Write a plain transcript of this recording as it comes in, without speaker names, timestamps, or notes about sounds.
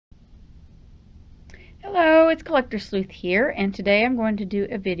Hello, it's Collector Sleuth here, and today I'm going to do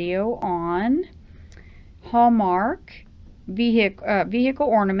a video on Hallmark vehicle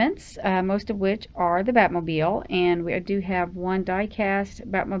ornaments, most of which are the Batmobile, and we do have one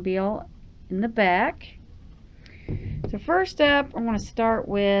die-cast Batmobile in the back. So first up, I'm going to start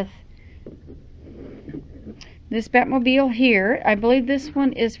with this Batmobile here. I believe this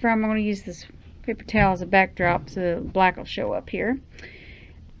one is from, I'm going to use this paper towel as a backdrop so the black will show up here.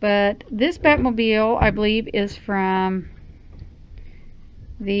 But this Batmobile, I believe, is from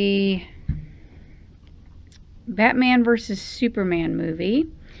the Batman vs. Superman movie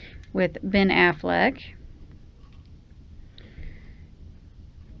with Ben Affleck.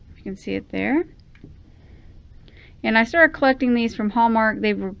 You can see it there. And I started collecting these from Hallmark.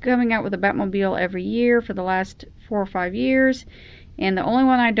 They were coming out with a Batmobile every year for the last 4 or 5 years. And the only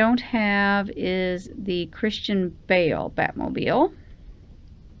one I don't have is the Christian Bale Batmobile.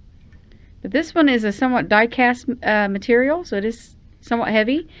 But this one is a somewhat die-cast material, so it is somewhat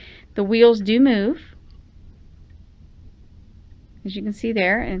heavy. The wheels do move, as you can see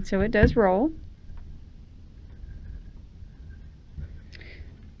there, and so it does roll.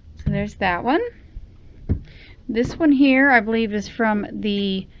 So there's that one. This one here, I believe, is from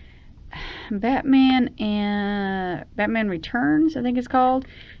the Batman Returns, I think it's called,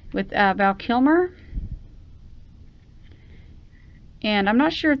 with Val Kilmer. And I'm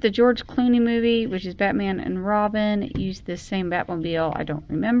not sure if the George Clooney movie, which is Batman and Robin, used this same Batmobile. I don't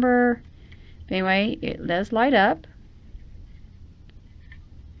remember. But anyway, it does light up.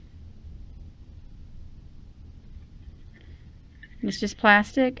 It's just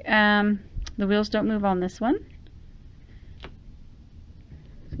plastic. The wheels don't move on this one.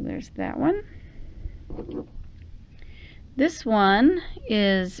 So there's that one. This one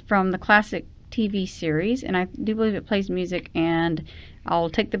is from the classic TV series, and I do believe it plays music, and I'll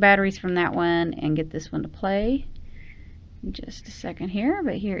take the batteries from that one and get this one to play in just a second here.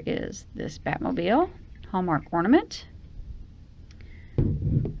 But here is this Batmobile Hallmark Ornament.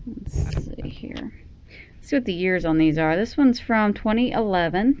 Let's see here. Let's see what the years on these are. This one's from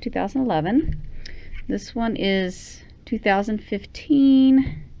 2011. This one is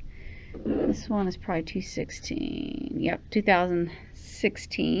 2015. This one is probably 2016. Yep,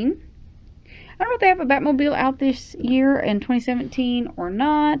 2016. I don't know if they have a Batmobile out this year in 2017 or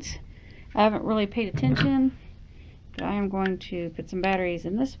not. I haven't really paid attention, but I am going to put some batteries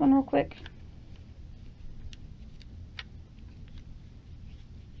in this one real quick.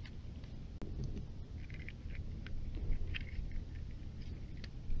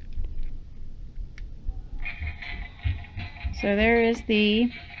 So there is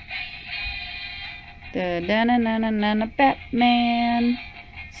the da-na-na-na-na Batman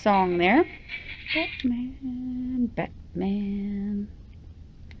song there. Batman, Batman.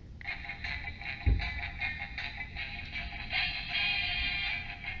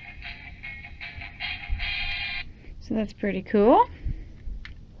 So that's pretty cool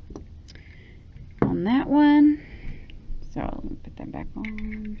on that one. So let me put that back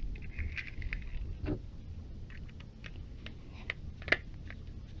on.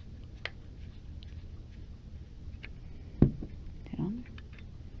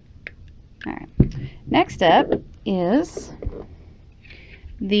 Alright, next up is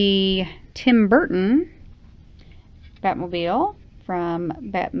the Tim Burton Batmobile from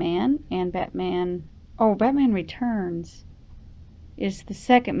Batman and Batman. Oh, Batman Returns is the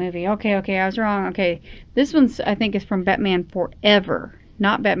second movie. Okay, I was wrong. Okay, this one's, I think, is from Batman Forever,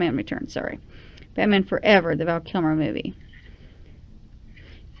 not Batman Returns, sorry. Batman Forever, the Val Kilmer movie.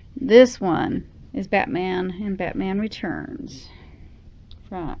 This one is Batman and Batman Returns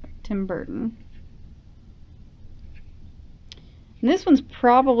from Tim Burton. And this one's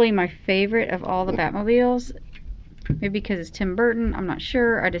probably my favorite of all the Batmobiles. Maybe because it's Tim Burton, I'm not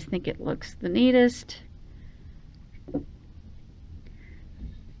sure. I just think it looks the neatest.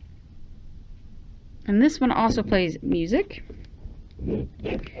 And this one also plays music.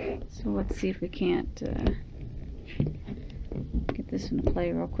 So let's see if we can't get this one to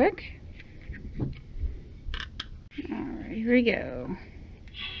play real quick. Alright, here we go.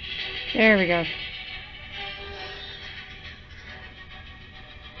 There we go.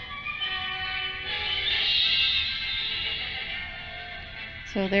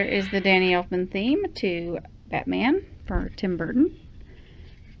 So there is the Danny Elfman theme to Batman for Tim Burton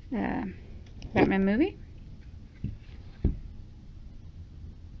Batman movie.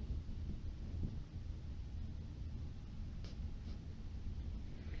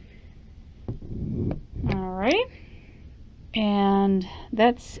 Alright. And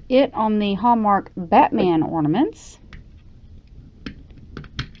that's it on the Hallmark Batman ornaments.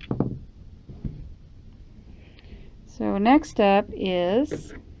 So next up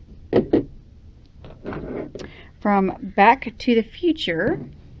is from Back to the Future.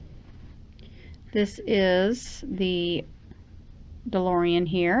 This is the DeLorean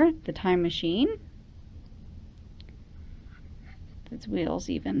here, the time machine. Its wheels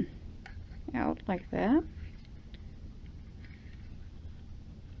even out like that.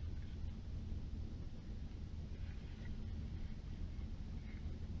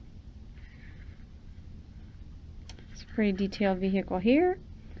 It's a pretty detailed vehicle here.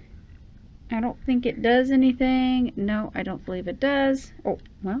 I don't think it does anything. No, I don't believe it does. Oh,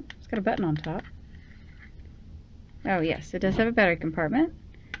 well, it's got a button on top. Oh yes, it does have a battery compartment.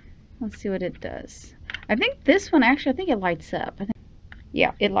 Let's see what it does. I think this one, actually, I think it lights up.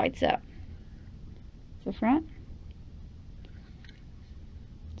 Yeah, it lights up. The front.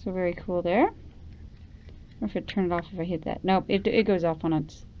 So very cool there. Or if it turned off if I hit that. Nope, it goes off on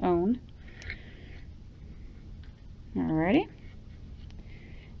its own. Alrighty.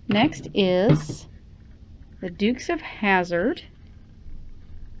 Next is the Dukes of Hazzard.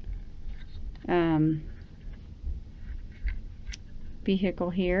 Vehicle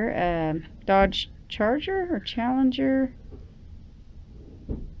here. Dodge Charger or Challenger.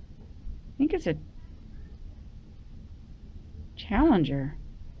 I think it's a Challenger.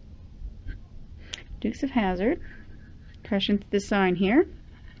 Dukes of Hazzard. Crash into the sign here.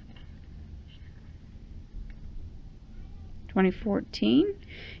 2014.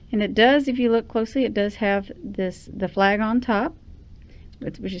 And it does, if you look closely, it does have the flag on top,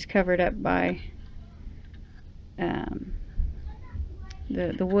 which is covered up by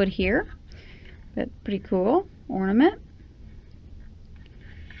the wood here. But pretty cool ornament.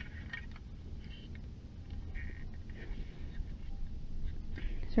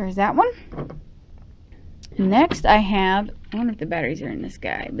 So there's that one. Next I wonder if the batteries are in this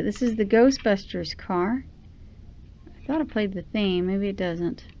guy, but this is the Ghostbusters car. I thought it played the theme, maybe it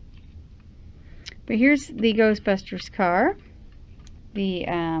doesn't. But here's the Ghostbusters car. The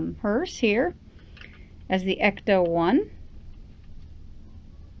hearse here as the Ecto-1.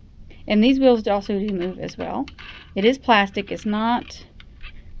 And these wheels also do move as well. It is plastic, it's not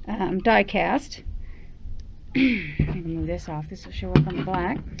die cast. I can move this off, this will show up on the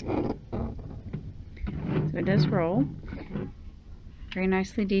black. So it does roll. Very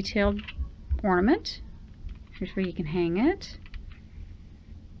nicely detailed ornament. Here's where you can hang it.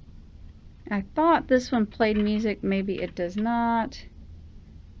 I thought this one played music, maybe it does not.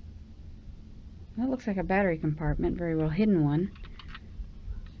 That looks like a battery compartment, very well hidden one.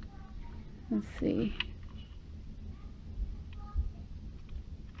 Let's see.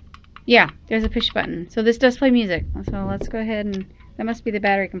 Yeah, there's a push button. So this does play music. So let's go ahead and, that must be the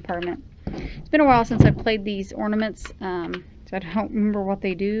battery compartment. It's been a while since I've played these ornaments, so I don't remember what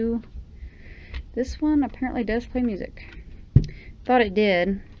they do. This one apparently does play music. Thought it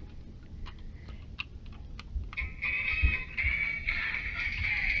did.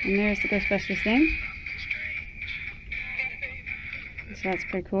 And there's the Ghostbusters thing. So that's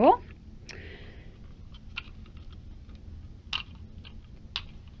pretty cool.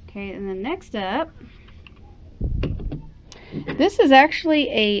 Okay, and then next up, this is actually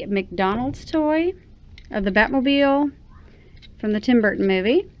a McDonald's toy of the Batmobile from the Tim Burton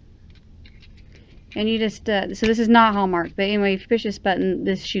movie. And you just, so this is not Hallmark, but anyway, if you push this button,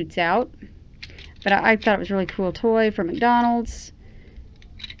 this shoots out. But I thought it was a really cool toy from McDonald's.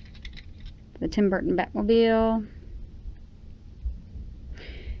 The Tim Burton Batmobile.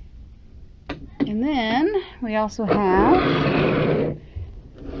 And then we also have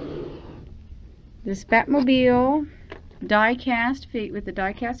this Batmobile die-cast with the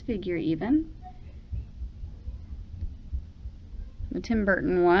die-cast figure even. The Tim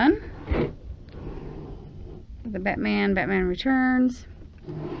Burton one. The Batman Returns.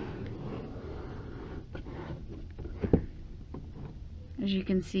 As you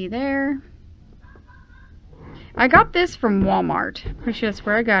can see there. I got this from Walmart. Pretty sure that's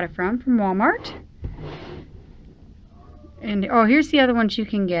where I got it from Walmart. And oh, here's the other ones you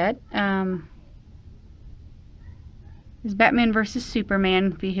can get. There's Batman versus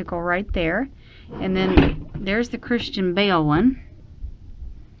Superman vehicle right there. And then there's the Christian Bale one.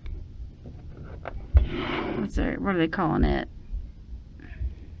 What are they calling it?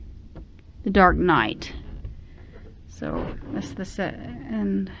 The Dark Knight. So that's the set.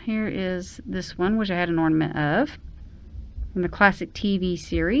 And here is this one, which I had an ornament of, from the classic TV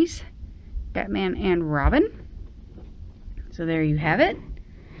series, Batman and Robin. So there you have it.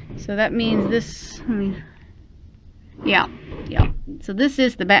 So that means this, yeah. So this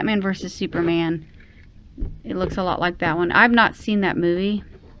is the Batman versus Superman. It looks a lot like that one. I've not seen that movie.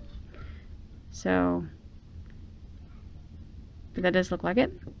 So but that does look like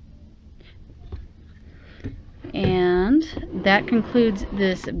it. And that concludes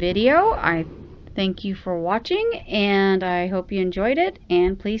this video. I thank you for watching, and I hope you enjoyed it,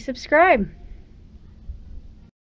 and please subscribe.